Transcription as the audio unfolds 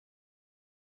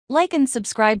Like and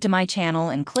subscribe to my channel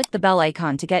and click the bell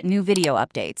icon to get new video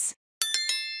updates.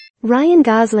 Ryan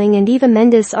Gosling and Eva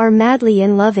Mendes are madly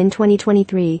in love in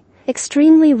 2023.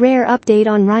 Extremely rare update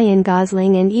on Ryan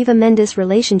Gosling and Eva Mendes'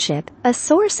 relationship. A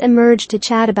source emerged to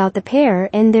chat about the pair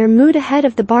and their mood ahead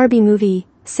of the Barbie movie,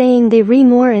 saying they re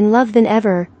more in love than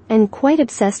ever, and quite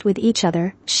obsessed with each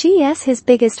other. She's his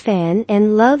biggest fan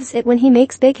and loves it when he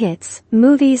makes big hits.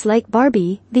 Movies like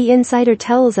Barbie, the insider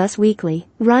tells Us Weekly.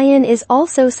 Ryan is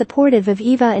also supportive of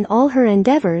Eva in all her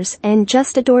endeavors and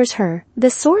just adores her. The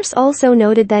source also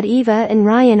noted that Eva and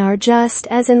Ryan are just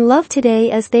as in love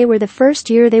today as they were the first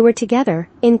year they were together.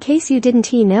 In case you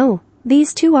didn't know,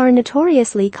 these two are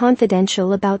notoriously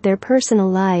confidential about their personal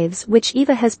lives, which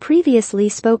Eva has previously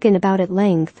spoken about at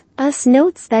length. Us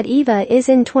notes that Eva is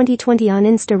in 2020 on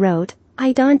Insta wrote,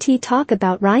 "I don't talk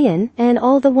about Ryan and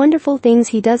all the wonderful things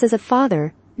he does as a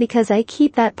father, because I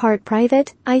keep that part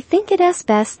private. I think it's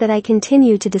best that I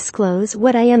continue to disclose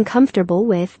what I am comfortable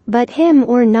with, but him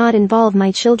or not involve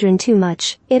my children too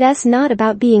much. It's not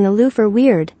about being aloof or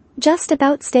weird, just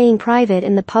about staying private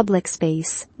in the public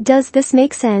space." Does this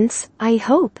make sense? I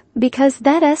hope, because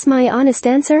that's my honest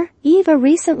answer. Eva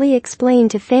recently explained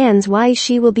to fans why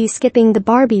she will be skipping the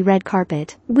Barbie red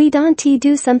carpet. "We don't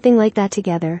do something like that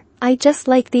together. I just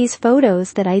like these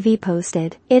photos that Ivy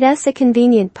posted. It's a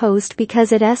convenient post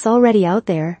because it's already out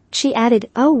there." She added,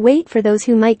 "Oh wait, for those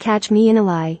who might catch me in a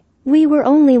lie. We were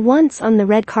only once on the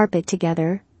red carpet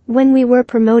together, when we were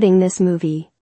promoting this movie."